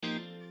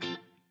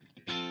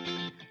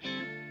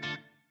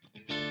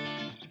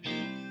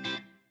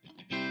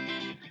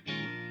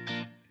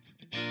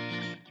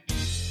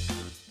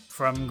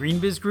From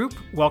GreenBiz Group,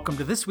 welcome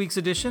to this week's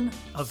edition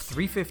of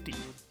 350.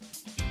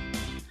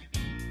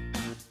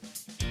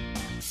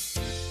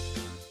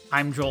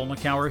 I'm Joel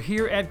McCower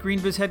here at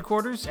GreenBiz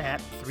headquarters at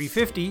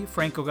 350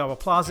 Frank Ogawa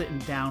Plaza in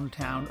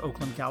downtown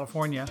Oakland,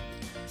 California.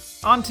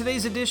 On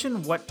today's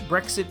edition, what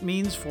Brexit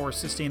means for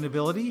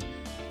sustainability,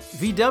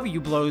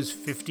 VW blows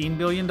 $15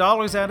 billion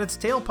out its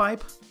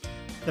tailpipe,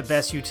 the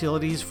best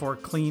utilities for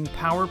clean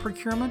power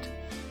procurement,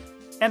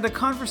 and a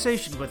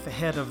conversation with the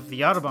head of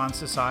the Audubon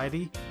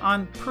Society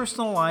on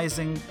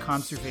personalizing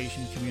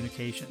conservation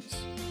communications.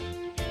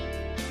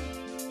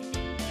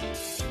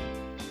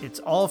 It's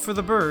all for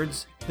the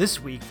birds this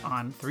week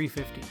on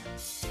 350.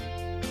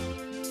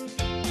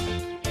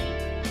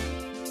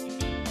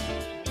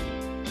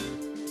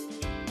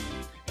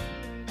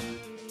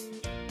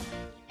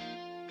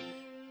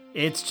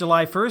 It's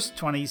July 1st,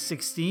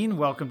 2016.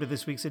 Welcome to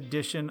this week's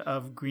edition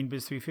of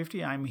GreenBiz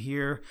 350. I'm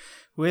here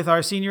with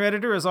our senior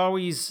editor, as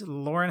always,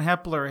 Lauren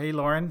Hepler. Hey,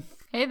 Lauren.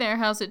 Hey there.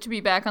 How's it to be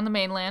back on the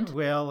mainland?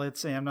 Well,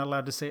 I'm not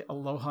allowed to say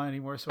aloha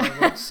anymore, so I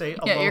won't say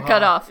aloha. Yeah, you're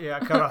cut off. Yeah,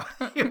 cut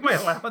off. My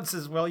allowance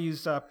is well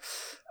used up.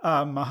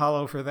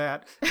 Mahalo for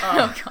that.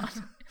 Oh, God.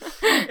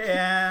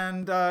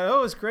 And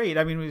it was great.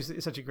 I mean, it was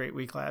such a great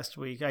week last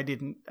week. I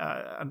didn't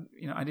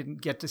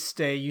get to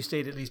stay. You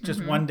stayed at least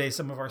just one day.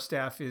 Some of our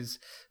staff is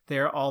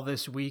there all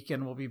this week,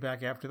 and we'll be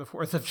back after the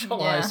 4th of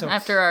July. Yeah, so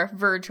after our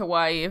Verge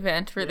Hawaii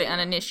event for the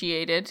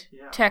uninitiated,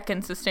 tech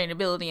and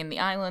sustainability in the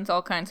islands,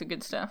 all kinds of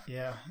good stuff.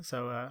 Yeah,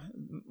 so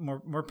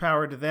more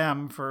power to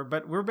them.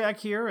 But we're back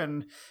here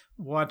and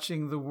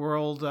watching the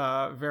world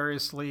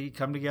variously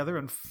come together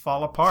and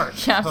fall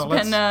apart. Yeah, so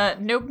it's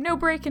been no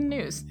breaking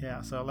news. Yeah,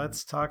 so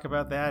let's talk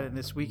about that in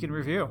this week in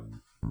review.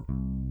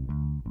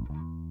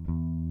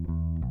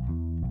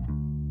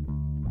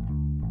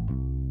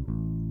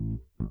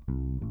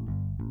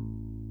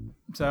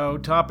 So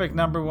topic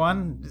number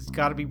one has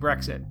got to be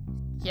Brexit.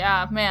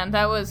 Yeah, man,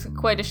 that was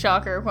quite a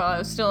shocker. While I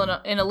was still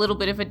in a little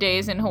bit of a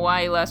daze in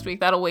Hawaii last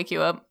week. That'll wake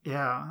you up.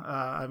 Yeah,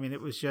 I mean,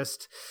 it was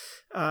just,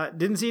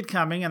 didn't see it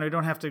coming, and I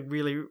don't have to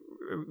really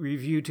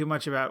review too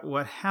much about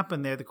what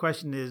happened there. The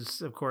question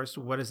is, of course,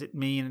 what does it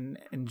mean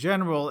in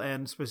general,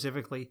 and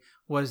specifically,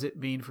 what does it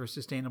mean for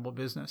sustainable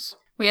business?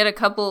 We had a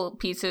couple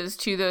pieces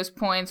to those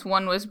points.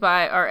 One was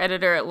by our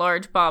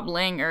editor-at-large, Bob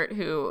Langert,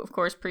 who, of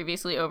course,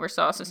 previously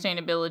oversaw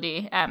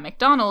sustainability at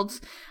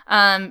McDonald's.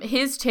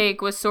 His take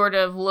was sort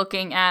of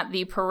looking at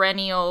the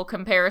perennial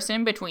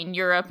comparison between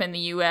Europe and the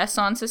U.S.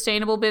 on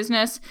sustainable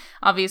business.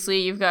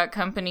 Obviously, you've got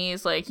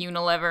companies like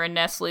Unilever and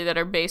Nestle that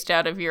are based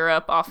out of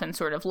Europe, often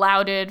sort of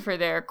lauded for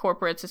their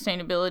corporate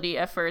sustainability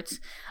efforts.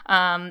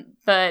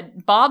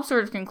 But Bob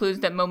sort of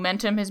concludes that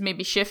momentum has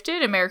maybe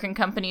shifted. American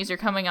companies are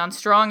coming on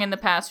strong in the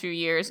past few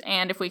years.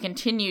 And if we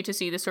continue to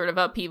see the sort of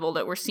upheaval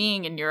that we're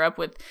seeing in Europe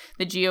with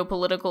the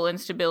geopolitical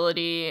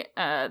instability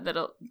that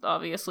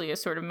obviously is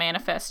sort of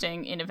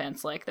manifesting in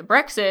events like the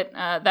Brexit,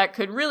 that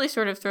could really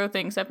sort of throw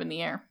things up in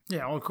the air.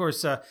 Yeah, well, of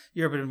course,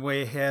 Europe has been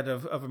way ahead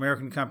of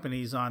American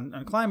companies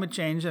on climate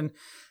change, and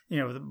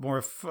more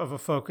of a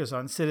focus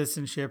on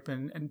citizenship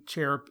and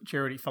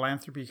charity,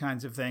 philanthropy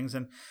kinds of things.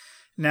 And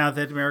now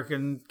that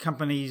American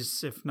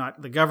companies, if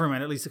not the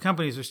government, at least the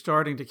companies are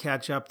starting to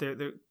catch up,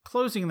 they're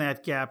closing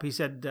that gap. He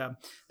said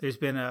there's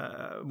been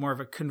more of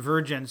a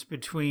convergence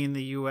between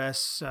the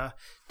U.S.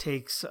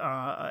 takes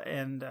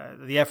and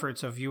the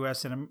efforts of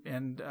U.S.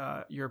 and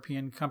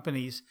European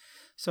companies.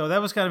 So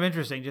that was kind of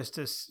interesting, just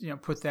to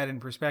put that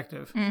in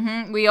perspective.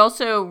 Mm-hmm. We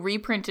also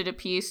reprinted a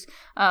piece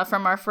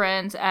from our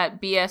friends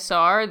at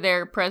BSR.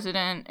 Their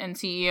president and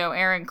CEO,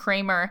 Aaron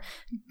Kramer,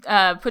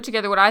 put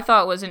together what I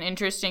thought was an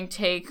interesting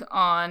take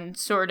on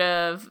sort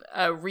of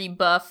a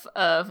rebuff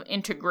of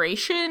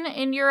integration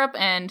in Europe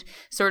and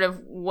sort of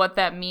what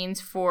that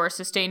means for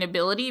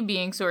sustainability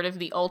being sort of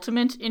the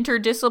ultimate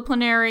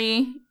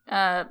interdisciplinary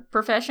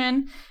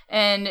profession.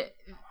 And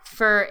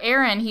for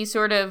Aaron, he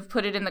sort of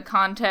put it in the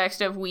context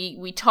of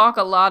we talk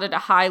a lot at a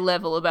high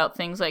level about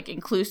things like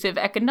inclusive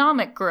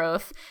economic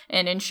growth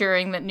and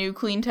ensuring that new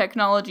clean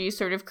technologies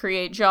sort of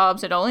create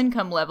jobs at all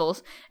income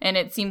levels. And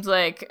it seems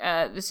like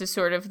this is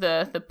sort of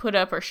the put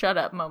up or shut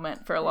up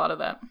moment for a lot of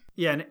that.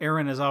 Yeah, and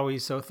Aaron is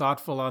always so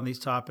thoughtful on these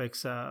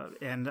topics.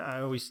 And I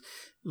always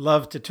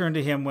love to turn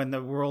to him when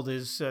the world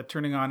is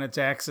turning on its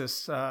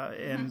axis,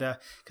 and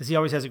because he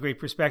always has a great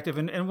perspective.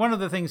 And one of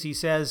the things he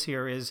says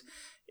here is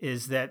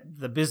that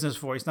the business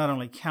voice not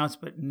only counts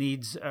but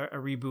needs a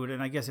reboot,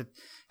 and I guess it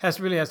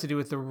really has to do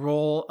with the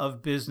role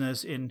of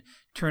business in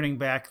turning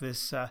back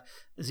this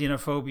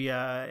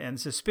xenophobia and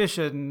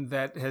suspicion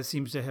that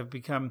seems to have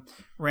become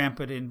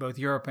rampant in both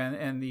Europe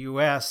and the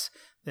U.S.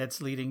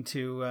 That's leading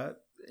to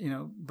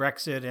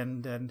Brexit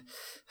and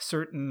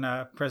certain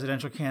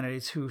presidential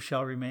candidates who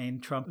shall remain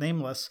Trump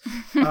nameless.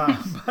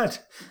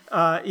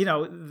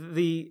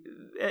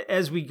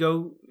 As we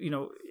go,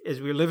 as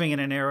we're living in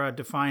an era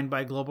defined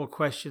by global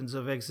questions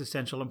of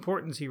existential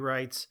importance, he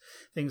writes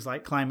things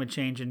like climate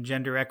change and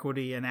gender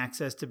equity and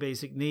access to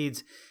basic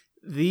needs.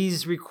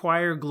 these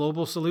require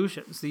global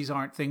solutions. These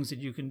aren't things that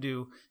you can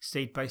do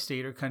state by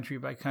state or country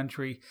by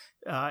country.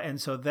 And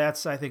so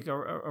that's, I think, a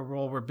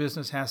role where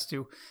business has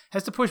to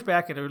push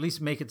back at, or at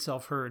least make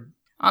itself heard.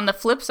 On the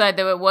flip side,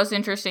 though, it was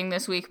interesting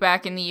this week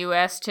back in the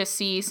U.S. to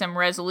see some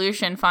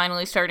resolution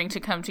finally starting to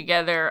come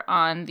together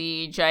on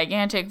the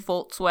gigantic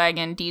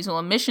Volkswagen diesel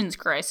emissions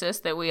crisis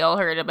that we all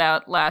heard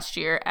about last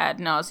year ad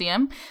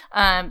nauseum.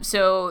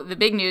 So the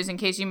big news, in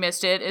case you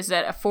missed it, is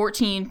that a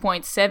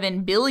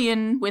 $14.7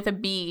 billion with a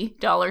B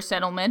dollar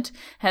settlement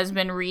has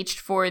been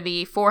reached for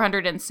the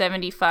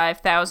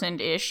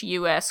 475,000-ish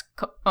U.S.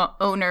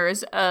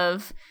 Owners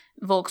of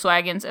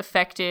Volkswagen's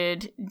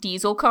affected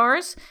diesel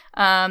cars.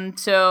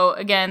 So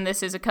again,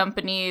 this is a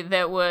company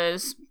that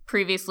was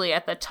previously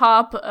at the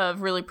top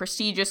of really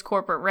prestigious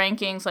corporate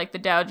rankings like the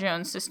Dow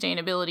Jones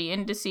Sustainability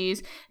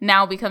Indices,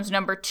 now becomes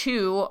number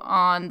 2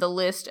 on the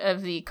list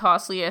of the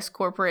costliest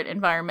corporate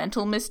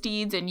environmental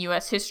misdeeds in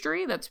U.S.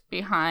 history. That's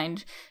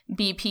behind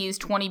BP's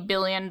 $20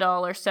 billion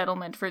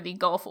settlement for the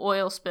Gulf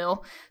oil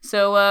spill.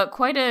 So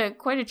quite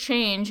a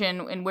change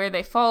in where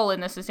they fall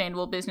in the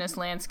sustainable business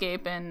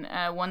landscape, and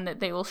one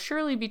that they will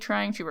surely be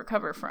trying to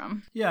recover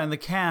from. Yeah, and the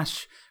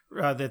cash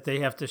that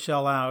they have to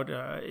shell out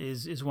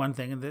is one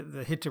thing, and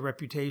the hit to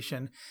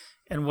reputation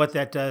and what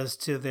that does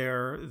to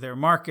their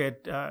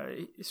market,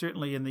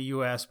 certainly in the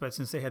U.S., but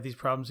since they had these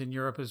problems in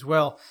Europe as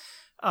well,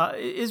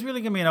 is really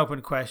going to be an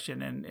open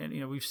question.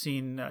 And we've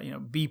seen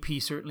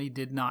BP certainly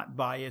did not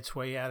buy its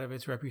way out of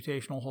its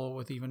reputational hole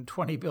with even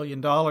 $20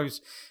 billion.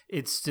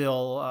 It's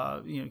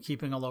still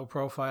keeping a low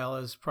profile,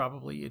 as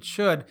probably it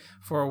should,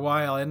 for a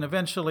while, and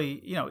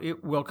eventually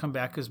it will come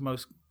back, as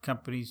most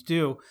companies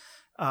do.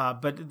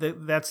 But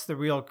that's the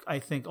real, I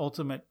think,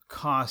 ultimate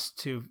cost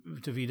to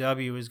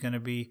VW is going to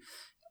be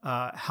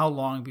how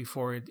long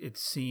before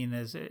it's seen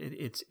as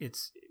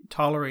it's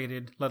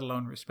tolerated, let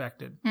alone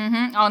respected.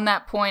 Mm-hmm. On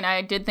that point,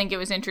 I did think it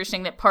was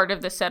interesting that part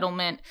of the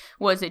settlement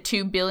was a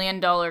 $2 billion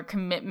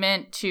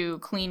commitment to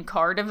clean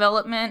car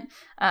development.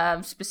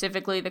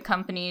 Specifically, the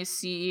company's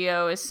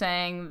CEO is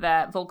saying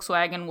that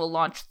Volkswagen will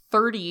launch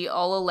 30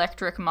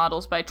 all-electric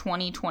models by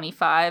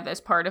 2025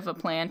 as part of a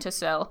plan to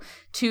sell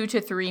 2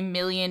 to 3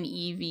 million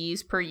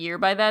EVs per year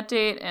by that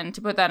date. And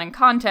to put that in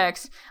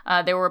context,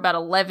 there were about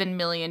 11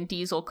 million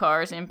diesel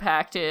cars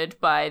impacted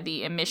by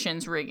the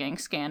emissions rigging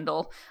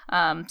scandal.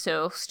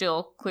 So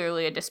still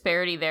clearly a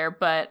disparity there.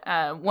 But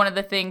one of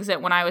the things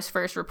that when I was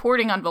first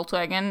reporting on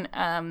Volkswagen,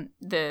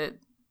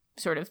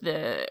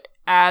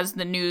 as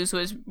the news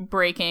was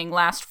breaking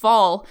last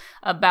fall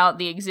about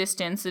the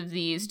existence of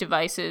these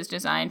devices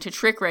designed to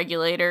trick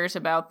regulators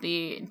about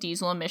the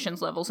diesel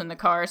emissions levels in the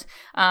cars,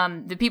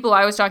 the people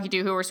I was talking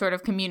to who were sort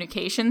of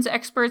communications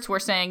experts were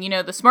saying,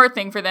 the smart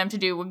thing for them to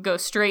do would go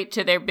straight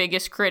to their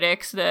biggest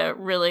critics, the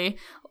really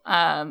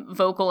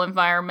vocal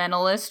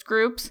environmentalist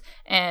groups,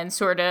 and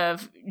sort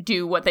of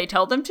do what they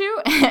tell them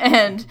to.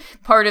 And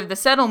part of the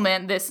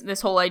settlement,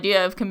 this whole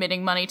idea of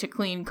committing money to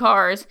clean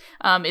cars,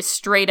 is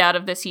straight out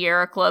of the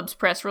Sierra Club's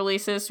press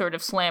releases, sort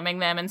of slamming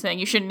them and saying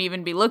you shouldn't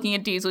even be looking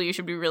at diesel, you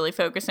should be really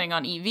focusing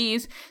on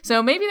EVs.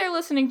 So maybe they're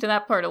listening to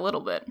that part a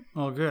little bit.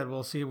 Well, good.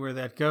 We'll see where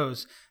that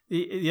goes.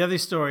 The other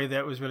story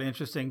that was really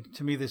interesting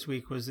to me this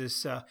week was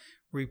this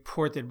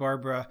report that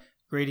Barbara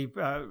Grady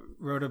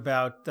wrote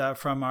about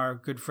from our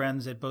good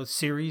friends at both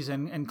Ceres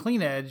and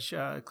Clean Edge.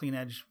 Clean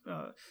Edge is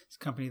a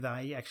company that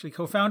I actually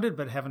co-founded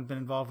but haven't been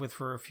involved with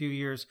for a few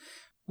years,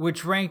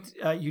 which ranked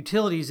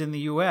utilities in the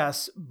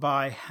U.S.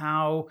 by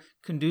how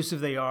conducive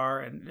they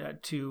are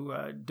to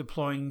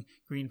deploying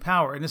green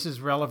power. And this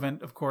is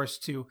relevant, of course,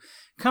 to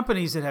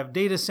companies that have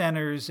data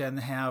centers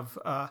and have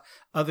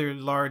other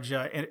large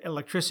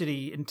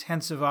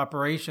electricity-intensive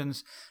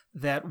operations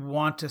that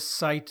want to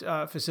site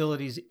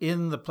facilities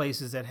in the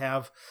places that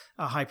have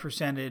a high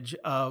percentage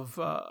of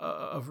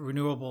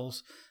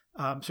renewables.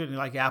 Certainly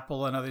like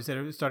Apple and others that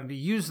are starting to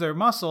use their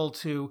muscle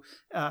to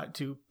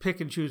pick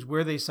and choose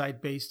where they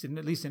site based,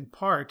 at least in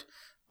part,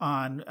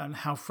 on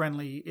how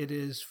friendly it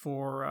is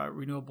for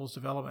renewables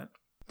development.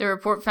 The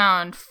report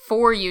found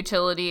 4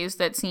 utilities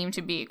that seem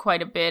to be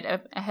quite a bit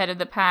ahead of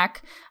the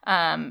pack.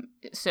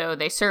 So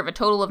they serve a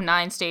total of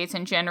 9 states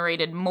and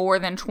generated more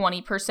than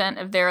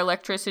 20% of their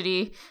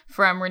electricity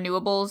from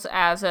renewables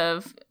as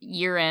of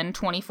year-end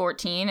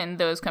 2014. And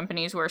those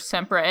companies were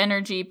Sempra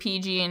Energy,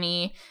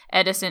 PG&E,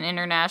 Edison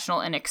International,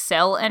 and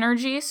Xcel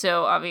Energy.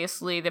 So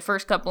obviously the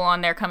first couple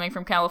on there coming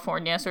from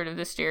California, sort of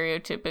the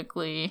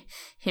stereotypically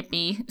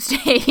hippie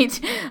state.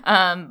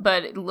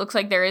 But it looks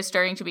like there is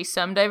starting to be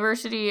some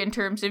diversity in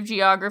terms of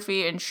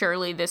geography, and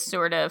surely this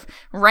sort of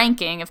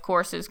ranking, of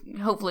course, is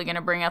hopefully going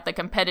to bring out the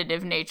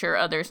competitive nature,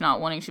 others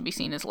not wanting to be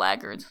seen as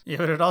laggards. Yeah,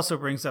 but it also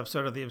brings up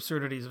sort of the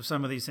absurdities of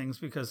some of these things,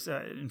 because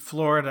in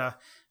Florida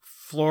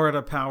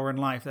Power and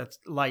Life,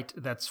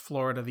 that's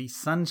Florida, the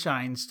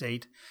Sunshine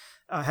State,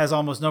 has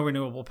almost no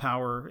renewable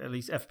power. At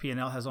least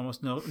FP&L has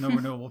almost no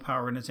renewable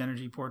power in its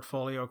energy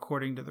portfolio,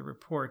 according to the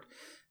report.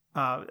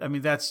 I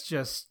mean, that's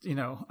just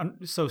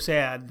so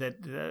sad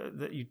that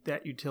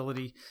that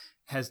utility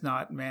has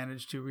not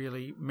managed to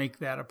really make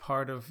that a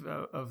part of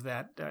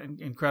that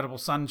incredible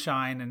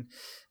sunshine and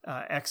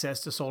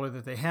access to solar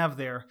that they have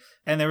there.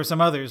 And there were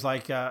some others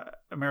like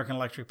American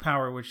Electric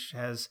Power, which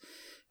has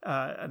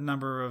a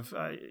number of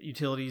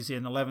utilities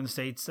in 11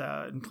 states,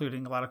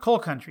 including a lot of coal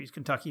countries,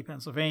 Kentucky,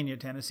 Pennsylvania,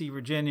 Tennessee,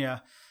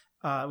 Virginia,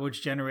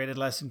 which generated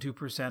less than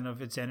 2%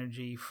 of its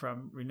energy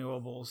from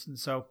renewables. And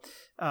so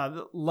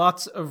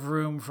lots of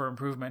room for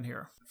improvement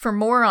here. For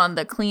more on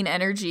the clean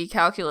energy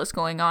calculus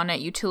going on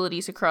at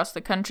utilities across the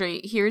country,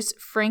 here's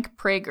Frank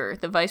Prager,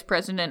 the Vice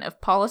President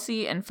of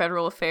Policy and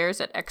Federal Affairs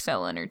at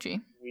Xcel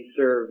Energy. We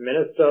serve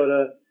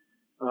Minnesota,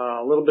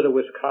 a little bit of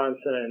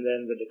Wisconsin, and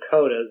then the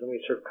Dakotas, and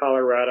we serve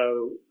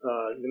Colorado,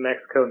 New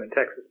Mexico, and the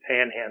Texas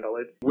Panhandle.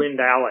 It's Wind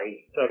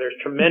Alley, so there's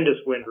tremendous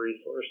wind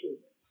resources.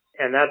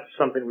 And that's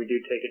something we do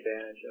take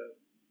advantage of.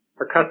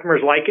 Our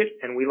customers like it,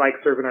 and we like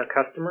serving our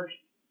customers.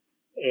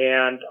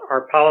 And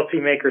our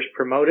policymakers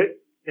promote it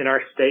in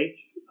our states,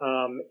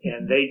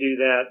 and they do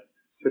that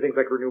through things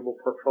like renewable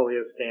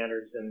portfolio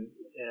standards and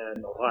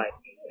the like.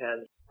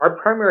 And our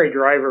primary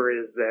driver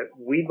is that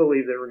we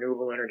believe that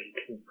renewable energy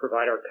can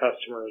provide our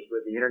customers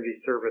with the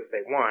energy service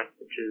they want,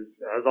 which is,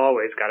 as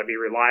always, got to be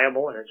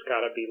reliable and it's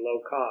got to be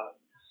low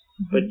cost.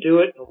 But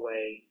do it in a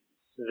way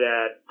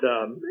that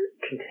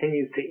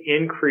continues to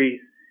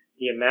increase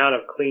the amount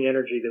of clean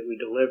energy that we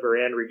deliver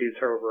and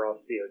reduce our overall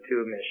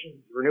CO2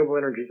 emissions. Renewable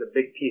energy is a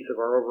big piece of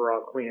our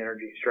overall clean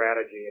energy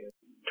strategy, and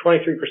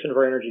 23% of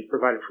our energy is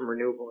provided from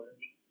renewable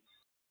energy.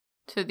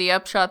 To the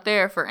upshot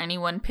there, for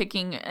anyone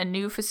picking a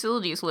new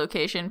facilities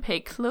location, pay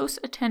close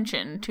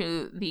attention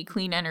to the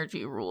clean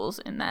energy rules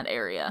in that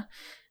area.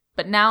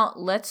 But now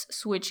let's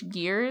switch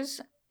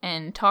gears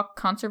and talk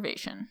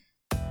conservation.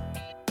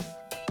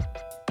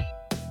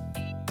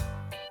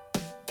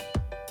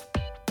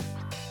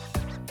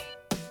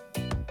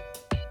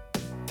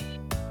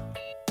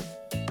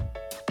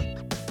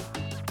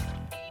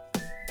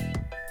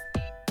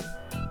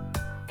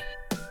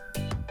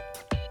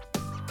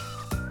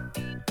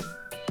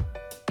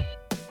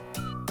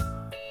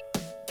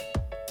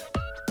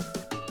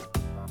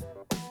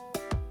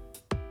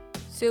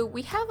 So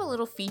we have a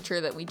little feature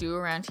that we do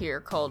around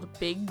here called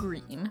Big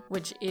Green,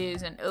 which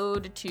is an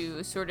ode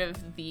to sort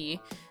of the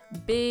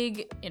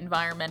big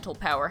environmental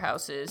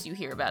powerhouses you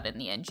hear about in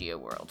the NGO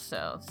world.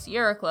 So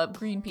Sierra Club,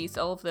 Greenpeace,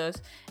 all of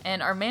those.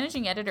 And our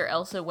managing editor,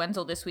 Elsa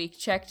Wenzel, this week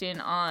checked in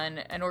on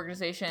an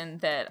organization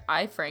that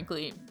I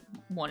frankly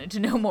wanted to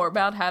know more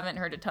about, haven't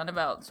heard a ton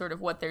about sort of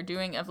what they're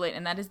doing of late,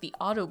 and that is the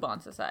Audubon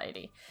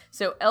Society.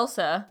 So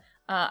Elsa,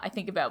 I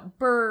think about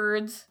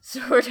birds,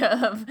 sort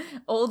of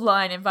old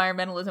line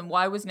environmentalism.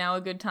 Why was now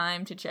a good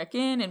time to check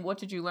in, and what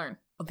did you learn?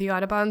 The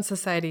Audubon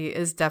Society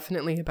is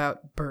definitely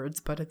about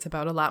birds, but it's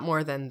about a lot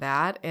more than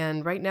that.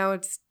 And right now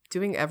it's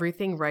doing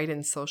everything right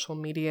in social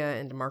media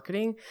and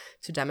marketing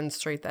to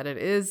demonstrate that it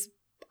is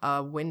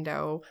a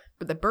window,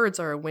 but the birds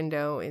are a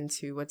window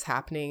into what's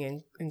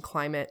happening in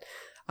climate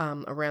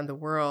around the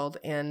world,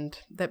 and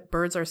that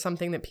birds are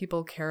something that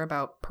people care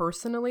about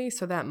personally,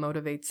 so that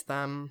motivates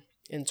them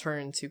in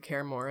turn to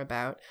care more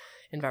about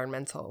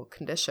environmental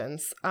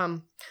conditions.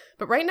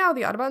 But right now,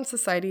 the Audubon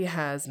Society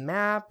has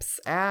maps,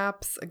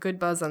 apps, a good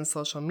buzz on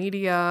social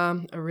media,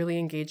 a really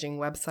engaging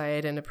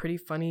website, and a pretty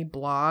funny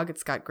blog.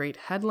 It's got great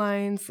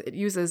headlines. It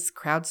uses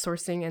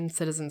crowdsourcing and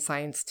citizen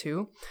science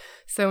too.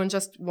 So in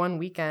just one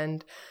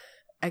weekend,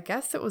 I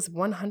guess it was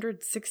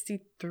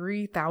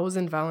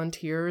 163,000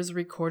 volunteers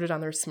recorded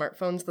on their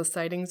smartphones the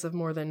sightings of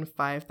more than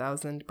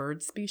 5,000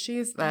 bird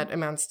species. That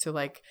amounts to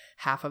like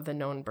half of the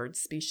known bird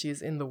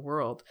species in the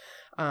world.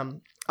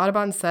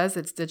 Audubon says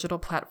its digital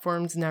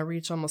platforms now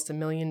reach almost 1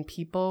 million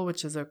people,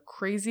 which is a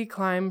crazy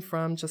climb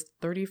from just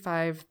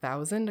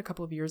 35,000 a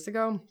couple of years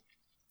ago.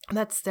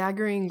 That's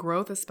staggering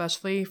growth,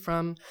 especially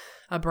from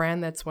a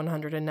brand that's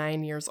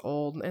 109 years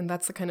old. And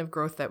that's the kind of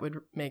growth that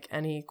would make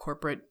any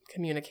corporate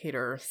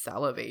communicator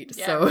salivate.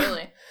 Yeah,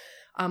 really.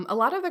 A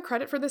lot of the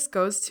credit for this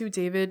goes to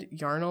David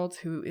Yarnold,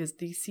 who is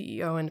the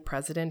CEO and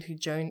president who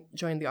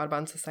joined the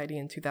Audubon Society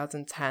in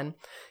 2010.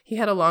 He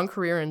had a long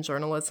career in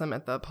journalism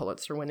at the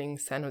Pulitzer-winning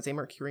San Jose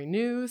Mercury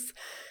News,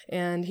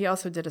 and he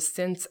also did a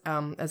stint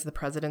as the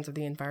president of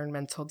the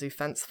Environmental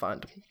Defense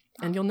Fund.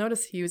 And you'll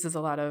notice he uses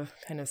a lot of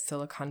kind of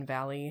Silicon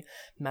Valley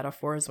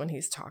metaphors when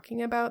he's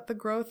talking about the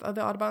growth of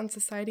the Audubon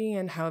Society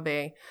and how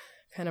they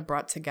kind of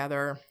brought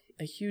together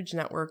a huge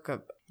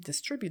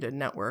distributed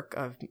network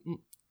of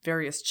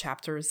various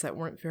chapters that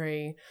weren't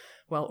very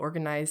well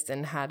organized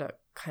and had a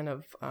kind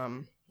of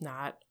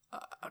not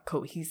a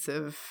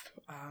cohesive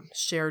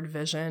shared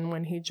vision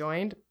when he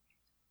joined.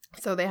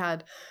 So they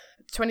had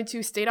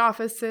 22 state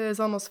offices,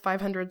 almost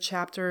 500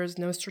 chapters,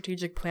 no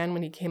strategic plan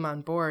when he came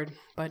on board,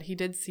 but he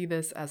did see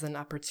this as an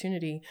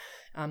opportunity,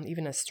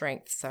 even a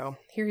strength. So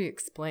here he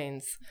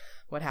explains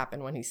what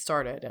happened when he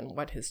started and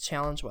what his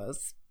challenge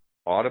was.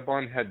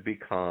 Audubon had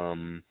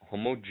become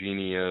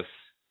homogeneous,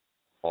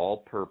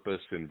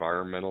 all-purpose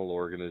environmental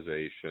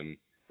organization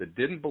that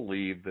didn't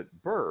believe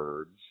that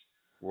birds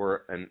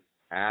were an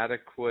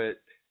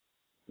adequate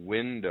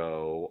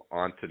window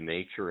onto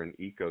nature and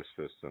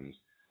ecosystems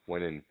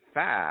when in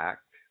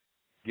fact,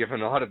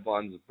 given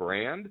Audubon's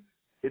brand,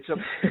 it's a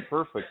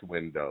perfect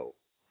window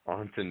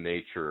onto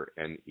nature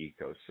and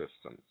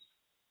ecosystems.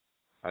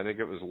 I think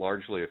it was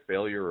largely a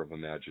failure of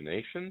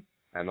imagination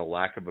and a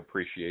lack of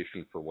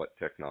appreciation for what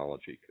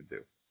technology could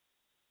do.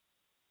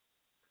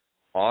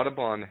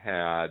 Audubon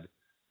had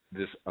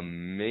this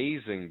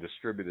amazing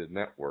distributed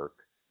network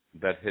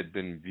that had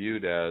been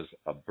viewed as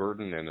a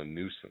burden and a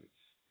nuisance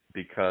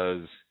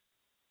because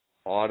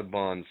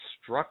Audubon's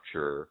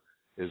structure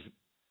is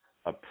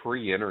a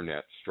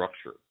pre-internet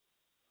structure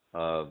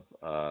of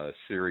a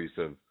series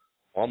of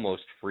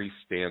almost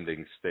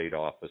freestanding state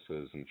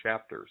offices and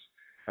chapters.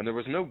 And there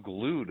was no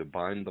glue to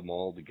bind them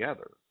all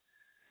together.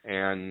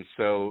 And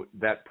so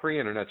that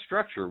pre-internet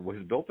structure was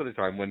built at a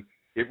time when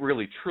it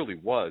really truly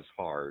was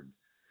hard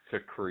to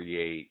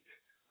create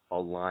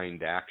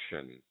aligned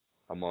action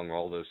among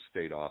all those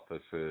state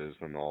offices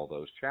and all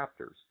those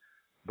chapters.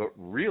 But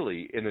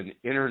really, in an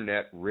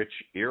internet-rich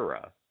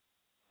era,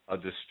 a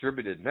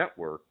distributed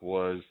network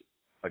was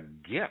a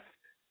gift.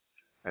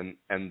 And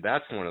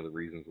that's one of the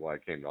reasons why I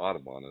came to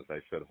Audubon, is I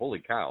said,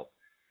 holy cow,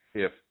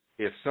 if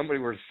somebody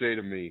were to say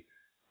to me,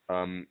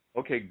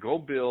 okay, go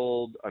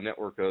build a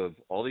network of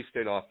all these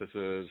state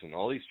offices and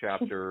all these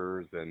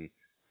chapters and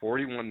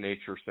 41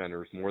 nature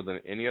centers, more than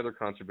any other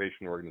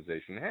conservation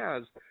organization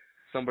has,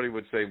 somebody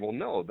would say, well,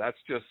 no, that's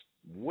just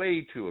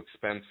way too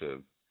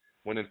expensive,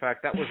 when in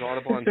fact that was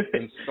Audubon's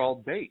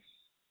installed base.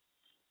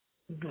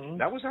 Mm-hmm.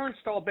 That was our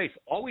installed base.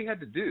 All we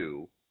had to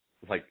do,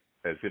 like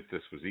as if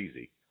this was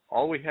easy,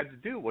 all we had to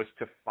do was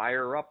to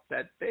fire up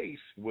that base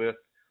with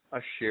a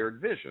shared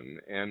vision.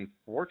 And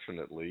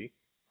fortunately,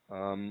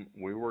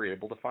 we were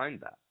able to find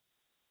that.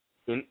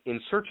 In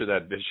search of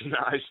that vision,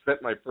 I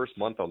spent my first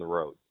month on the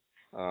road.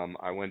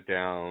 I went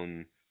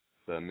down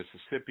the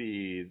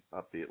Mississippi,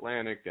 up the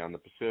Atlantic, down the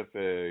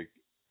Pacific,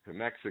 to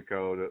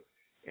Mexico,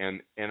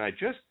 and I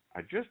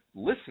just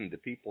listened to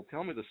people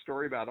tell me the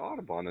story about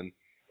Audubon,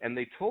 and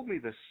they told me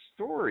the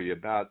story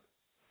about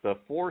the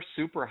 4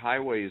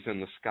 superhighways in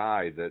the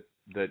sky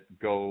that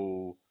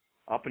go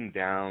up and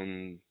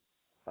down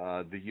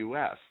the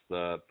U.S.,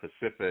 the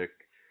Pacific,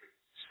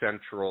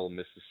 Central,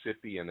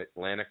 Mississippi, and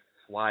Atlantic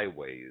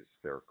flyways,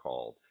 they're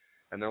called.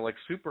 And they're like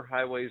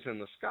superhighways in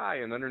the sky,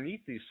 and underneath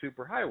these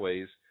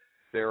superhighways,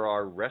 there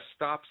are rest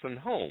stops and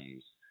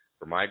homes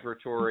for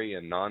migratory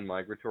and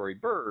non-migratory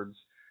birds,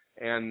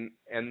 and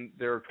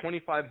there are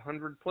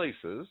 2,500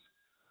 places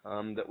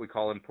that we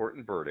call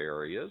important bird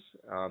areas,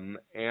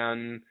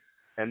 and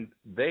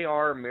they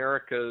are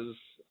America's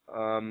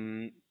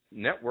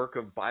network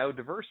of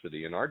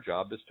biodiversity, and our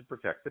job is to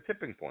protect the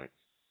tipping points.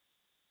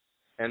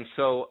 And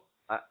so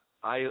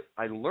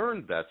I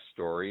learned that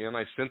story, and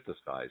I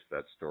synthesized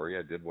that story.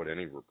 I did what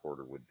any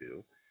reporter would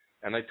do.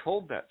 And I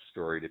told that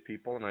story to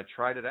people, and I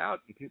tried it out,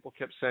 and people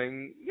kept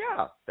saying,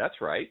 yeah, that's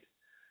right.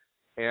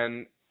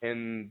 And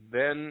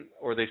then,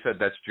 or they said,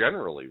 that's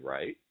generally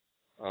right.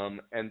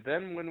 And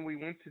then when we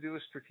went to do a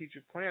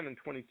strategic plan in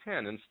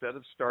 2010, instead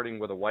of starting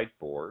with a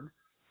whiteboard,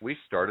 we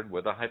started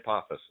with a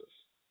hypothesis.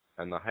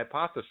 And the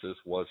hypothesis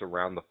was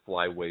around the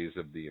flyways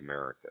of the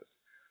Americas.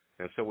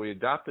 And so we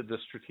adopted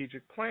this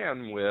strategic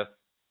plan with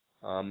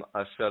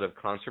a set of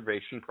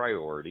conservation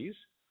priorities.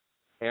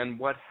 And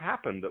what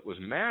happened that was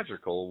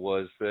magical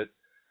was that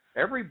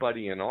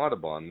everybody in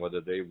Audubon,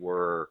 whether they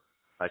were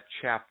a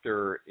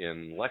chapter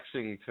in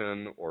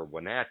Lexington or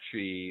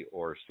Wenatchee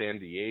or San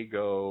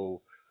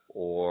Diego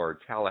or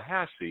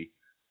Tallahassee,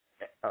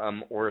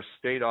 or a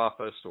state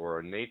office or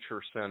a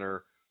nature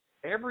center,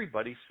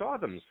 everybody saw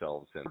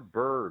themselves in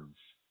birds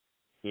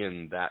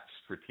in that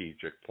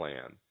strategic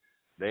plan.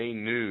 They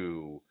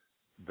knew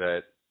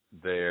that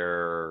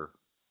their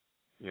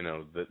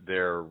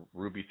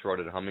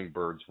ruby-throated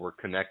hummingbirds were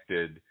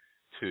connected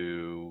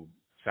to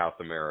South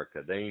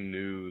America. They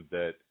knew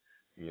that,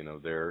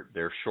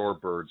 their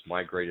shorebirds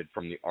migrated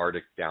from the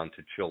Arctic down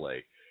to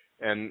Chile.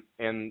 And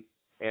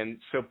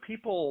so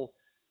people,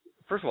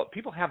 first of all,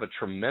 people have a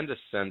tremendous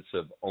sense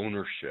of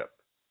ownership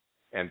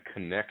and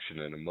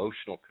connection, and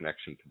emotional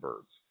connection to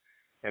birds.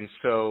 And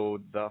so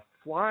the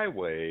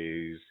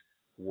flyways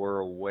were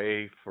a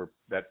way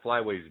that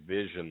flyways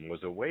vision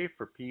was a way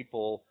for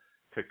people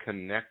to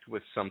connect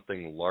with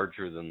something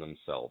larger than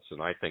themselves.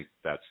 And I think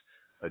that's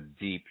a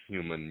deep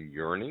human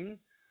yearning.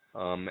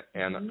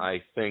 And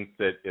I think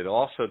that it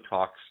also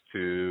talks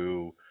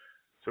to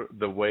sort of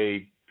the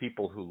way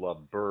people who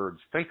love birds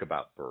think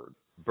about birds.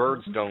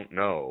 Birds don't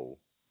know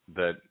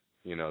that,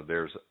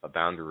 there's a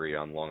boundary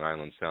on Long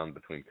Island Sound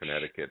between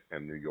Connecticut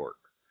and New York.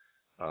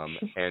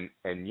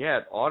 And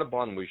yet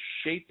Audubon was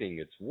shaping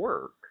its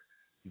work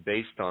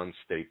based on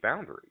state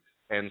boundaries.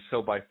 And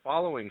so by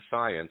following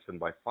science and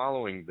by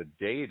following the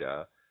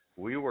data,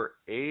 we were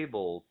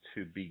able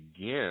to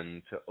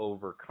begin to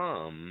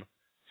overcome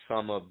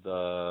some of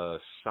the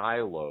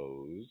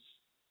silos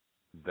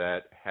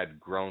that had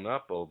grown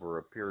up over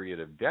a period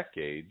of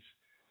decades,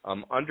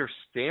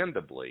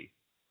 understandably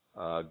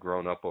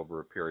grown up over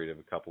a period of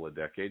a couple of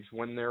decades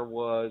when there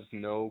was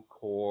no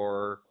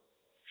core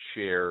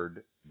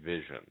shared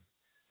vision.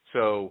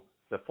 So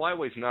the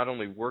flyways not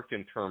only worked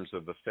in terms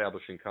of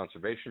establishing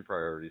conservation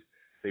priorities,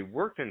 they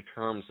worked in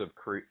terms of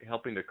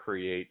helping to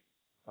create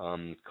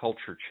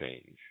culture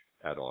change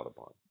at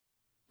Audubon.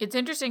 It's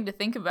interesting to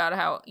think about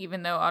how,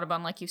 even though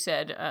Audubon, like you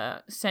said,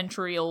 a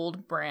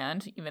century-old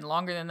brand, even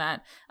longer than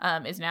that,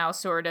 is now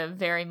sort of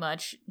very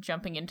much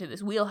jumping into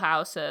this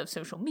wheelhouse of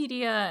social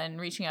media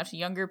and reaching out to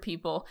younger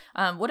people.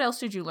 What else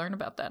did you learn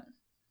about that?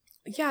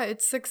 Yeah,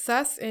 its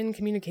success in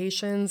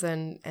communications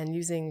and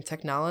using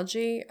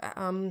technology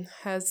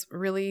has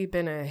really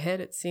been a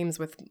hit, it seems,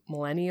 with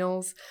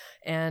millennials.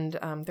 And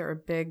there are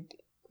big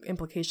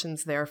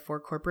implications there for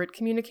corporate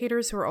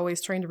communicators who are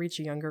always trying to reach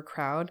a younger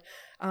crowd.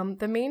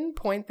 The main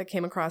point that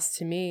came across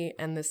to me,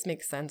 and this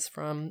makes sense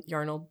from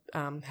Yarnold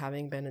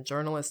having been a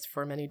journalist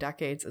for many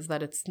decades, is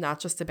that it's not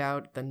just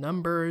about the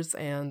numbers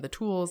and the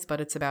tools, but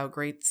it's about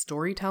great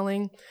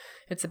storytelling.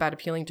 It's about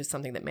appealing to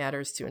something that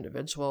matters to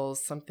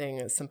individuals, something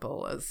as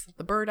simple as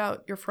the bird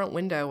out your front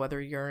window, whether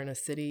you're in a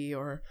city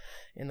or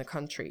in the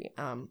country.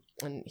 And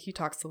he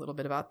talks a little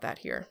bit about that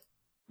here.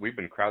 We've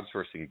been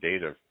crowdsourcing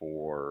data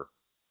for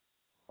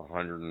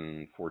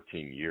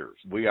 114 years.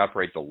 We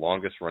operate the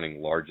longest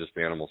running, largest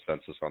animal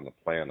census on the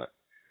planet,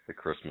 the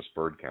Christmas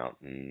bird count,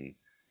 and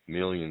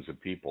millions of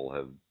people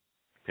have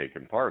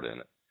taken part in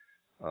it.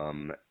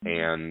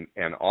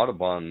 And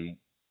Audubon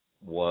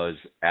was,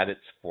 at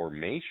its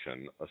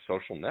formation, a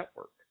social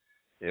network.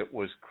 It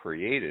was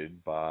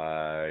created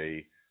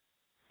by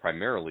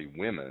primarily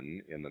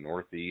women in the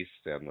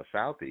Northeast and the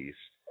Southeast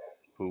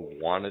who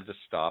wanted to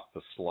stop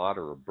the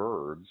slaughter of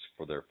birds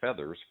for their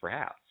feathers for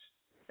hats.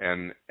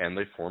 And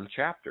they formed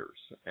chapters.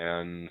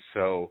 And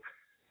so,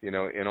 in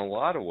a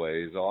lot of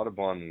ways,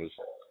 Audubon was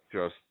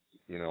just,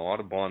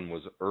 Audubon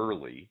was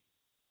early.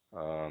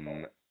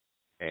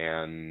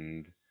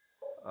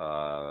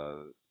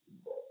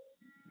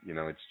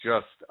 It's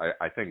just,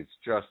 I think it's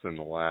just in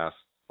the last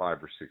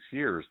 5 or 6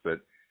 years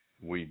that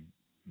we've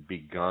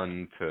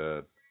begun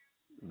to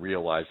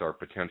realize our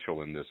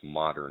potential in this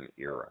modern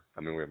era.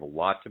 I mean, we have a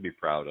lot to be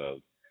proud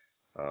of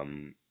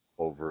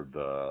over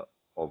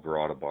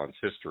Audubon's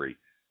history.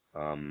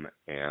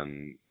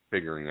 And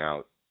figuring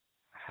out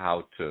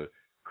how to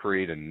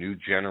create a new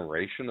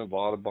generation of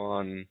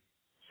Audubon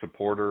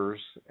supporters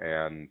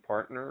and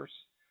partners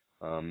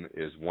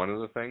is one of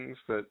the things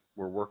that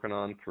we're working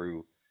on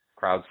through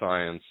crowd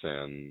science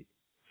and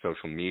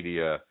social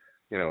media.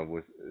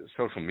 With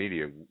social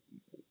media,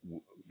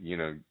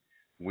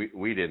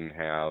 we didn't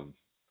have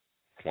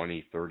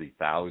 20,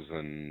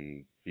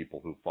 30,000 people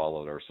who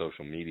followed our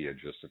social media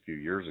just a few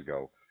years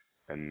ago.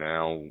 And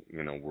now,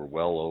 we're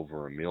well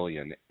over 1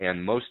 million.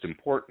 And most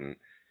important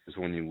is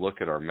when you look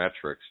at our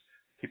metrics,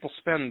 people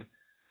spend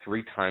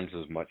 3 times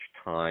as much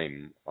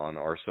time on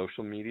our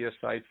social media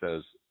sites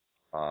as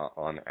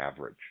on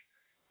average.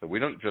 So we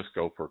don't just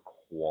go for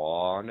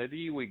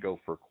quantity, we go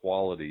for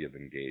quality of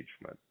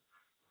engagement.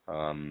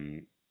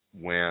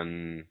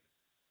 When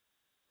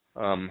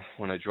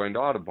I joined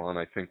Audubon,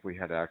 I think we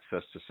had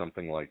access to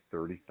something like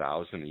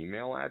 30,000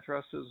 email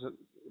addresses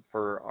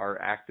for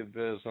our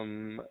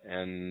activism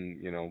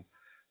and,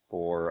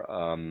 for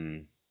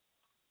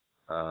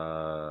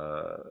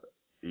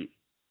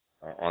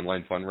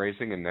online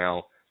fundraising. And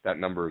now that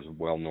number is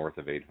well north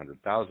of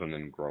 800,000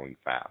 and growing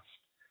fast.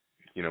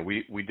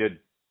 We did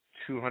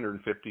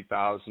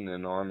 250,000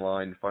 in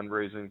online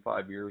fundraising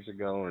 5 years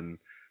ago, and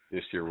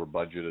this year we're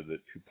budgeted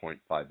at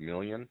 2.5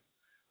 million.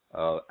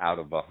 Out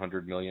of a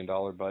 $100 million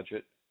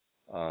budget.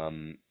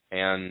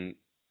 And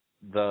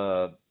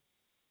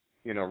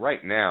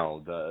right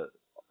now,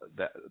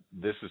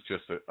 this is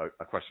just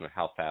a question of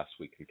how fast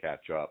we can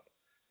catch up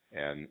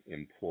and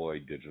employ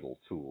digital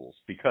tools.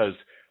 Because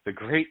the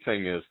great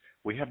thing is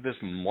we have this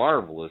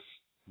marvelous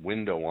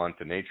window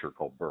onto nature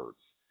called birds.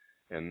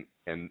 And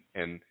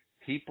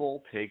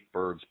people take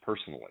birds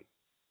personally.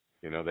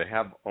 They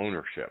have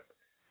ownership.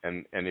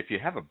 And if you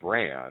have a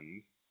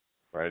brand,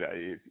 right,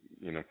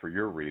 for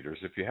your readers,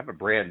 if you have a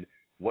brand,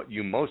 what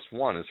you most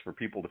want is for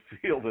people to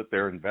feel that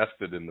they're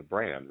invested in the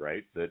brand,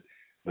 right? That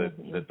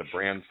the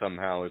brand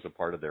somehow is a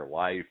part of their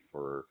life,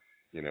 or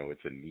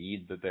it's a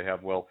need that they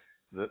have. Well,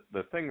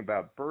 the thing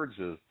about birds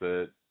is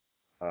that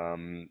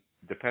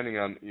depending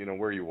on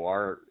where you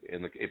are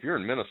if you're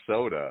in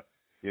Minnesota,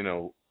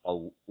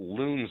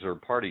 loons are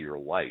part of your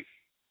life.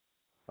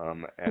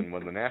 And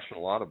when the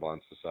National Audubon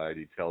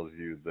Society tells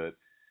you that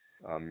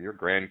your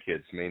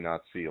grandkids may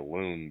not see a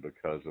loon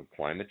because of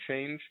climate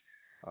change,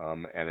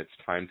 and it's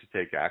time to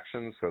take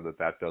action so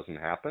that doesn't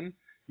happen,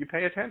 you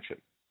pay attention.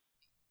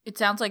 It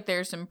sounds like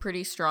there's some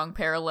pretty strong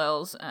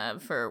parallels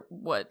for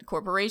what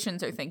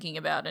corporations are thinking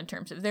about in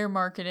terms of their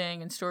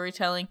marketing and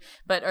storytelling.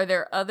 But are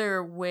there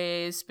other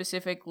ways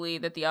specifically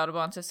that the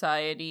Audubon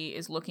Society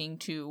is looking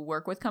to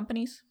work with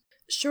companies?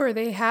 Sure,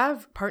 they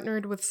have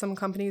partnered with some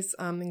companies,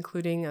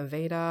 including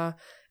Aveda,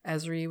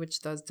 Esri,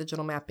 which does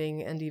digital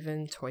mapping, and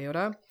even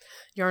Toyota.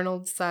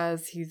 Yarnold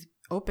says he's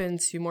open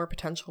to more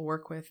potential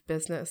work with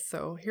business.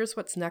 So here's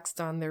what's next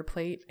on their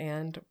plate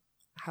and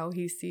how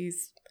he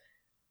sees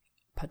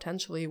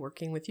potentially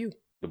working with you.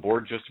 The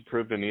board just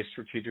approved a new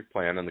strategic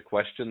plan, and the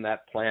question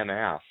that plan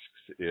asks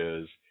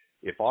is,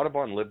 if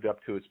Audubon lived up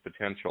to its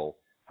potential,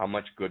 how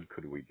much good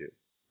could we do?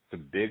 It's a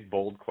big,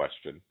 bold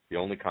question, the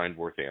only kind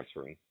worth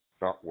answering.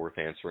 It's not worth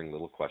answering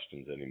little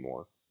questions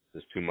anymore.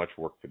 There's too much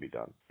work to be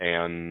done.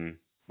 And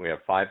we have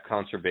 5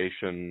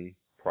 conservation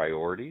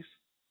priorities,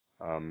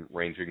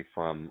 ranging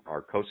from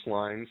our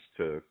coastlines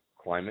to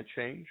climate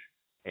change.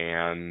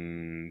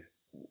 And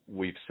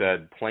we've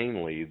said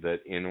plainly that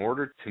in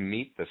order to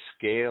meet the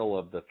scale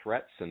of the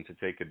threats and to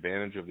take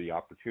advantage of the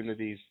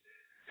opportunities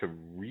to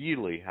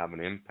really have an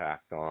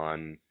impact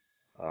on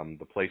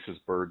the places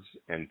birds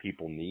and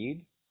people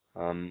need,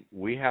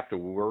 we have to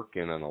work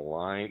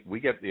in we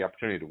get the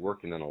opportunity to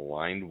work in an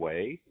aligned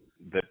way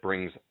that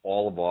brings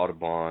all of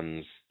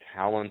Audubon's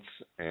talents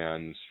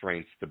and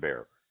strengths to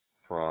bear,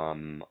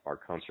 from our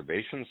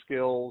conservation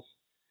skills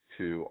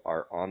to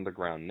our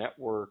on-the-ground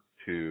network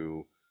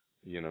to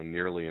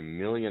nearly 1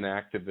 million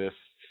activists,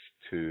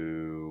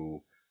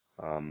 to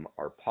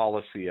our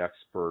policy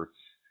experts,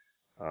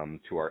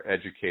 to our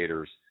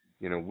educators.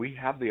 We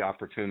have the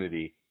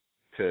opportunity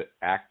to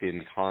act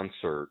in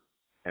concert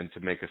and to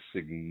make a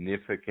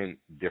significant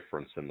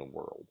difference in the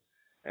world.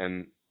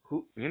 And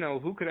who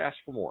could ask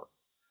for more?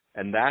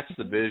 And that's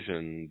the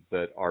vision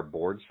that our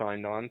board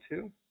signed on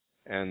to,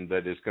 and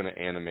that is going to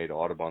animate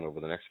Audubon over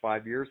the next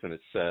 5 years. And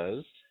it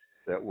says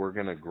that we're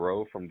going to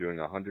grow from doing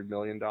 $100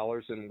 million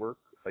in work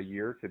a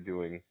year to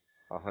doing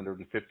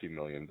 $150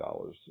 million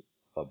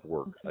of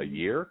work a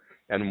year.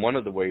 And one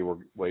of the ways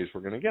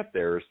we're going to get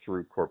there is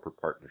through corporate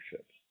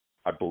partnerships.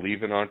 I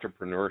believe in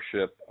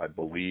entrepreneurship. I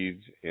believe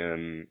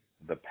in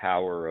the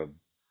power of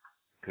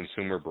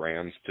consumer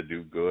brands to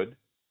do good.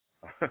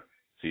 It's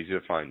easy to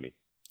find me.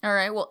 All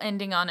right. Well,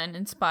 ending on an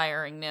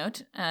inspiring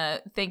note,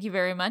 thank you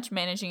very much,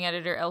 Managing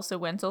Editor Elsa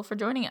Wenzel, for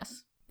joining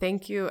us.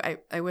 Thank you.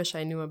 I wish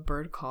I knew a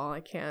bird call.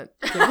 I can't.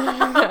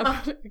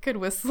 I could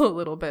whistle a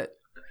little bit.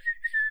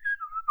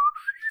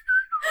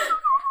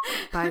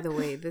 By the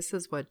way, this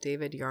is what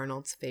David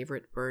Yarnold's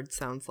favorite bird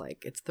sounds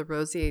like. It's the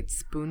roseate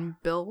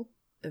spoonbill,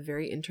 a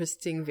very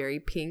interesting, very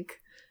pink,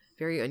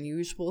 very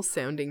unusual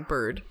sounding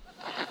bird.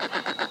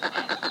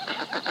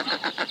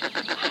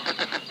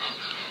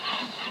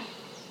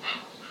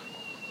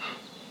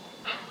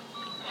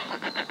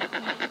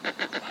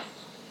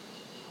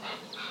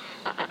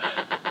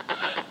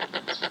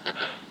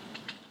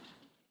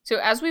 So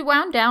as we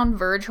wound down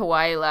Verge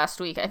Hawaii last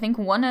week, I think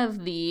one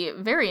of the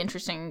very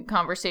interesting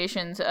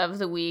conversations of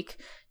the week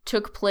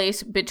took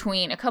place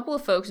between a couple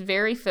of folks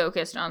very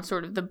focused on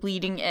sort of the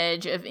bleeding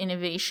edge of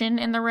innovation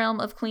in the realm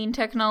of clean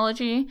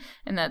technology,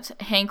 and that's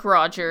Hank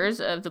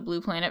Rogers of the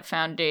Blue Planet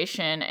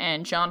Foundation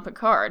and John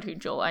Picard, who,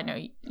 Joel, I know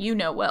you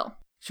know well.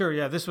 Sure,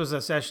 yeah. This was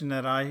a session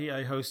that I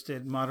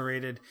hosted,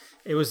 moderated.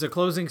 It was a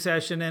closing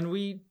session, and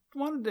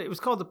it was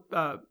called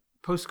the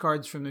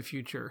Postcards from the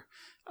Future.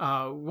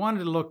 Wanted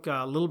to look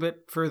a little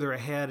bit further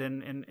ahead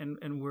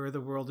and where the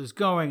world is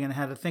going and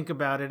how to think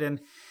about it. And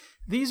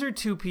these are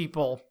two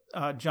people,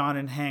 John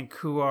and Hank,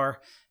 who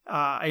are,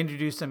 I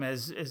introduced them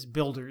as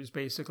builders,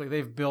 basically.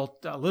 They've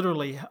built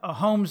literally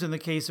homes in the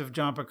case of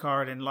John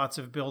Picard and lots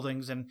of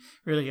buildings, and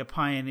really a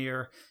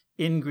pioneer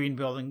in green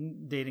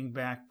building dating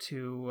back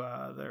to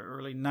the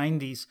early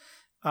 90s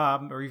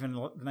or even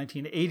the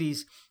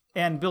 1980s.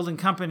 And building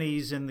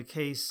companies in the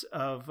case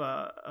of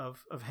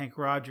Hank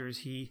Rogers,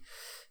 he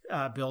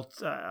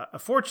built a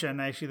fortune.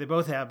 Actually, they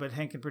both have, but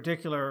Hank in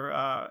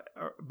particular,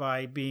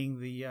 by being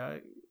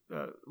the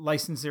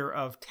licensor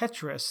of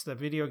Tetris, the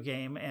video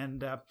game,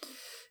 and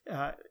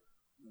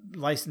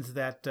licensed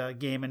that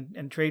game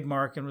and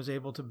trademark, and was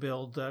able to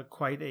build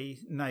quite a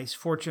nice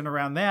fortune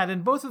around that.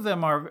 And both of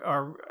them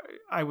are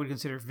I would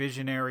consider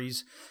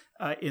visionaries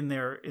in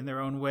their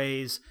own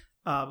ways,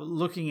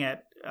 looking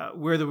at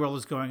where the world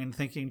is going and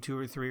thinking 2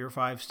 or 3 or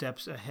 5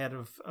 steps ahead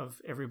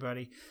of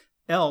everybody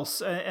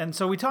else. And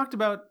so we talked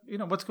about,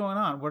 what's going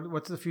on?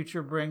 What's the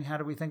future bring? How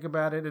do we think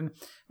about it? And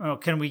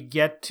can we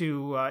get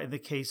to, in the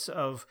case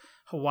of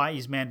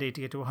Hawaii's mandate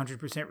to get to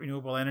 100%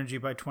 renewable energy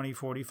by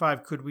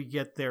 2045, could we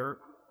get there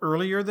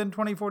earlier than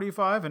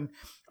 2045? And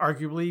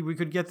arguably we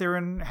could get there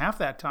in half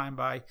that time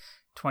by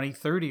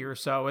 2030 or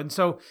so. And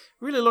so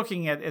really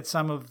looking at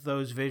some of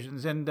those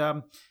visions. And,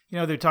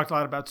 they talked a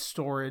lot about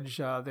storage.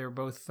 They're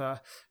both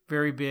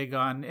very big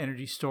on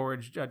energy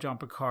storage. John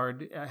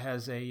Picard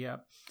has a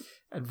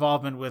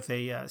involvement with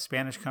a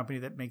Spanish company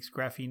that makes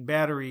graphene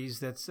batteries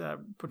that's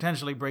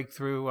potentially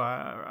breakthrough.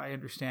 I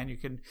understand you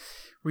can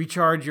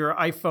recharge your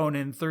iPhone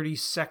in 30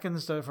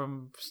 seconds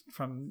from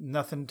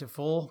nothing to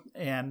full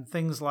and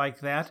things like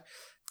that.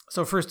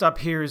 So first up,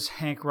 here's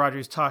Hank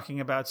Rogers talking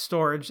about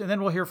storage, and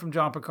then we'll hear from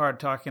John Picard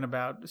talking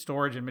about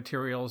storage and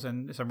materials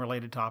and some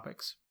related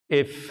topics.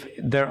 If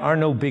there are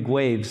no big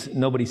waves,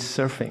 nobody's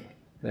surfing.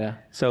 Yeah.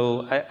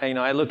 So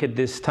I look at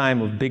this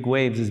time of big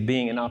waves as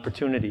being an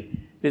opportunity.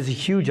 It's a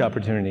huge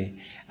opportunity.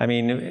 I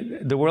mean,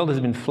 the world has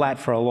been flat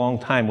for a long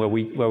time, where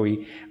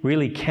we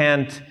really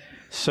can't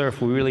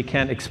surf. We really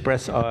can't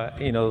express,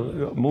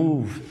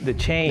 move the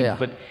change.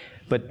 Yeah.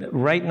 But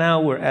right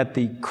now we're at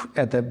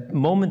the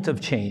moment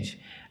of change.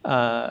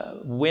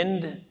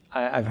 Wind,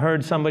 I've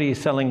heard somebody is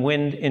selling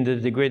wind into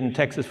the grid in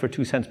Texas for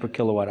 2 cents per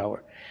kilowatt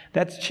hour.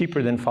 That's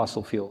cheaper than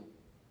fossil fuel.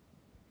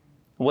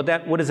 What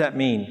does that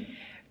mean?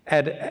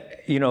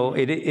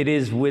 It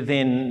is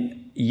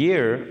within a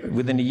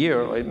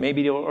year, or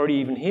maybe already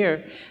even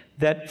here,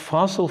 that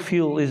fossil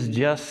fuel is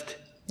just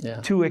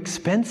too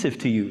expensive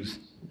to use.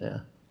 Yeah.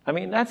 I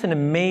mean, that's an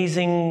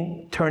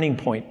amazing turning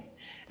point,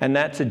 and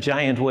that's a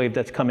giant wave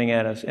that's coming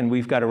at us, and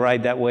we've got to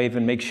ride that wave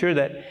and make sure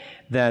that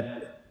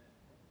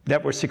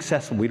we're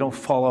successful. We don't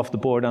fall off the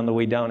board on the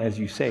way down, as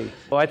you say.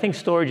 Well, I think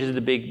storage is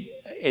the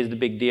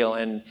big deal,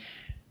 and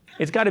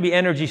it's got to be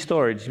energy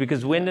storage,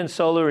 because wind and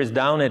solar is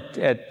down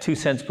at 2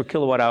 cents per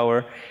kilowatt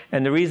hour.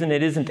 And the reason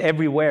it isn't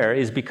everywhere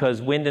is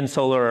because wind and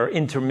solar are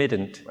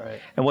intermittent. Right.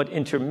 And what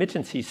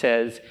intermittency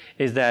says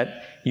is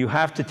that you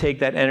have to take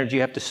that energy,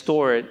 you have to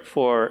store it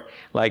for,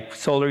 like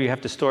solar, you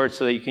have to store it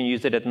so that you can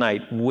use it at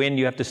night. Wind,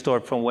 you have to store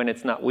it from when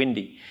it's not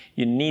windy.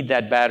 You need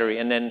that battery.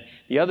 And then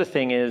the other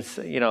thing is,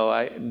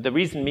 the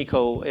reason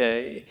Miko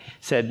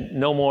said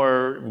no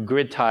more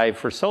grid tie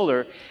for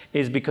solar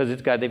is because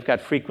they've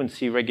got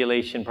frequency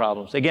regulation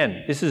problems.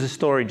 Again, this is a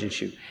storage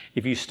issue.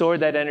 If you store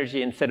that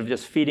energy instead of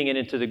just feeding it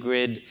into the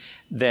grid,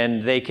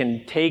 then they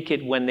can take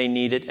it when they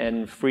need it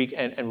and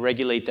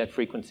regulate that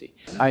frequency.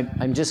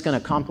 I'm just going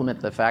to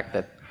compliment the fact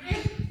that,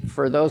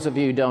 for those of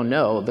you who don't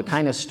know, the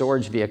kind of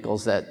storage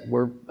vehicles that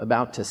we're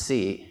about to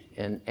see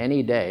in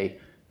any day,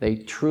 they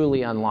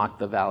truly unlock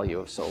the value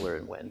of solar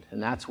and wind,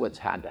 and that's what's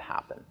had to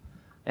happen.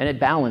 And it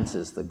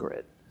balances the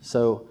grid.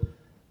 So,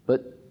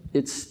 but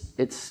it's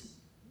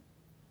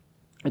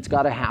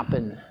got to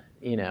happen,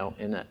 in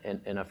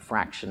a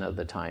fraction of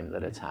the time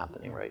that it's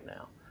happening right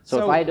now.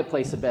 So if I had to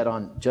place a bet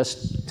on,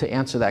 just to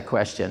answer that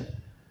question,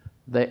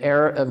 the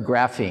era of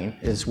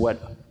graphene is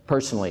what,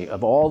 personally,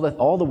 of all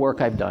the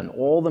work I've done,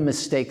 all the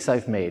mistakes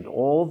I've made,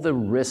 all the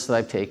risks that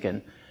I've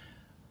taken,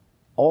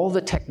 all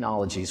the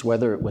technologies,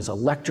 whether it was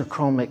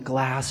electrochromic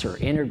glass or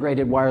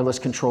integrated wireless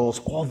controls,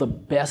 all the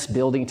best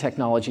building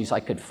technologies I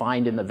could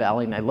find in the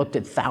valley, and I looked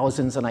at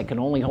thousands and I can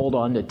only hold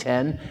on to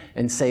 10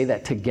 and say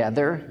that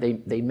together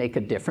they make a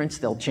difference,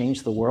 they'll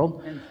change the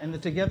world. And the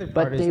together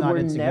part is not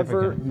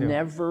insignificant. But they were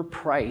never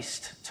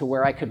priced to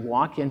where I could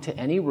walk into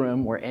any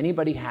room where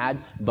anybody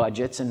had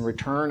budgets and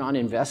return on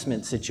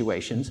investment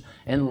situations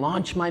and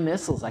launch my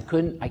missiles. I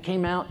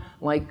came out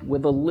like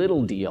with a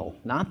little deal,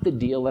 not the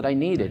deal that I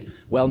needed.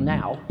 Well,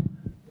 now,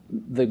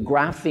 the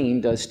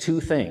graphene does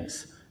two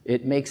things.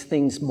 It makes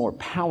things more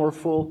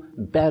powerful,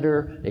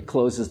 better, it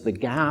closes the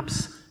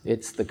gaps,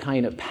 it's the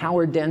kind of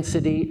power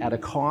density at a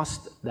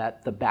cost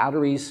that the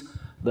batteries,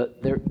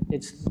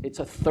 it's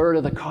a third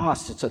of the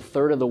cost, it's a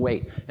third of the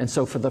weight. And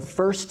so for the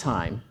first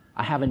time,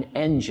 I have an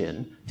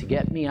engine to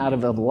get me out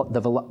of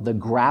the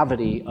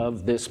gravity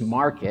of this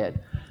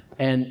market,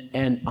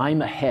 and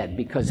I'm ahead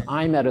because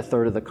I'm at a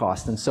third of the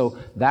cost. And so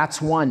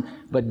that's one,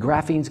 but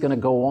graphene's gonna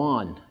go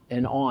on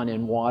in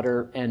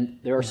water, and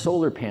there are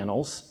solar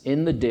panels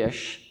in the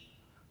dish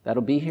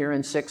that'll be here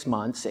in 6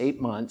 months, 8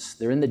 months.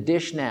 They're in the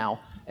dish now,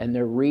 and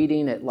they're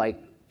reading at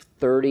like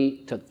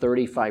 30 to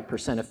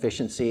 35%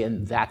 efficiency,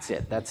 and that's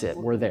it,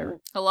 we're there.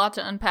 A lot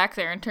to unpack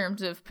there in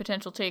terms of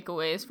potential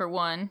takeaways. For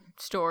one,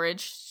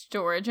 storage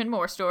and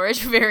more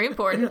storage, very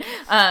important,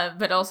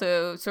 but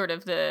also sort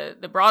of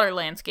the broader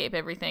landscape,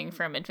 everything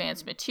from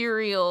advanced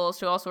materials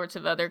to all sorts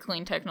of other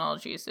clean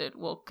technologies that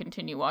we'll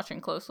continue watching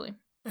closely.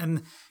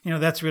 And,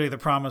 that's really the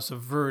promise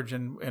of Verge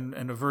and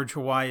of Verge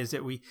Hawaii, is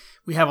that we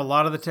have a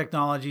lot of the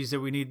technologies that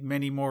we need.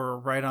 Many more are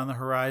right on the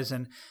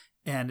horizon,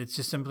 and it's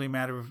just simply a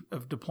matter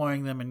of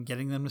deploying them and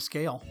getting them to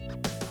scale.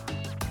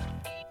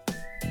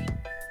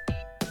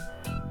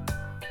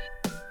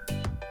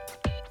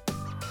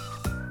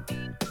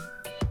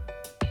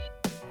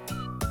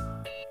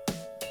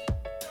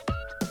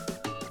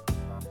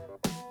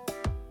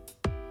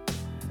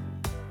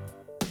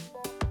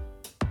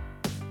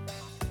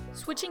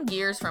 Switching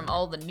gears from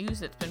all the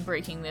news that's been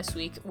breaking this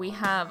week, we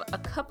have a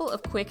couple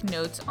of quick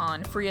notes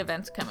on free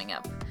events coming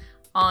up.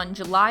 On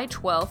July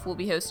 12th, we'll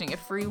be hosting a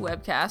free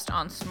webcast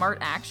on smart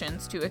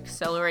actions to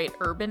accelerate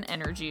urban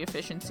energy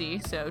efficiency,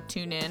 so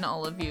tune in,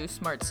 all of you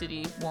smart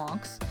city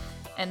wonks.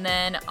 And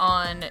then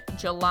on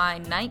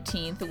July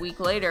 19th, a week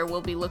later, we'll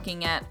be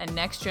looking at a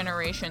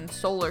next-generation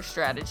solar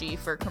strategy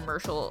for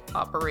commercial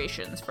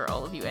operations for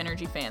all of you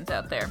energy fans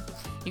out there.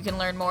 You can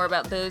learn more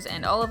about those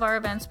and all of our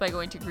events by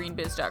going to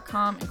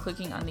greenbiz.com and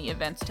clicking on the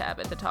Events tab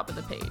at the top of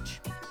the page.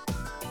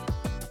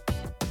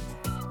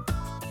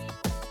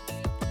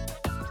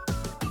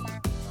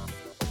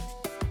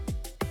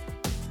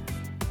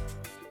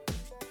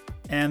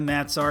 And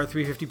that's our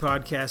 350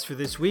 podcast for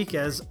this week.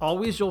 As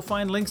always, you'll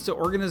find links to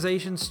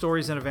organizations,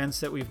 stories, and events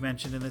that we've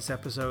mentioned in this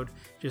episode.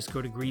 Just go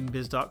to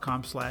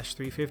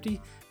greenbiz.com/350.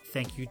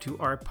 Thank you to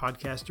our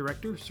podcast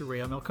director,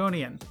 Soraya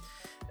Melkonian.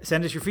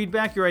 Send us your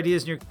feedback, your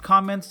ideas, and your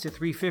comments to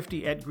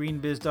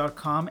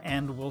 350@greenbiz.com,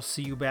 and we'll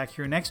see you back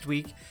here next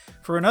week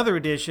for another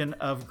edition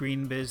of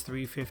GreenBiz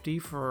 350.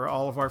 For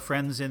all of our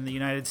friends in the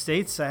United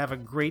States, have a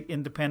great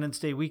Independence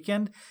Day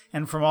weekend.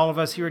 And from all of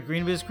us here at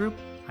GreenBiz Group,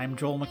 I'm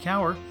Joel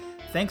McCower.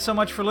 Thanks so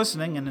much for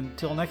listening, and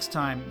until next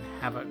time,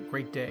 have a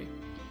great day.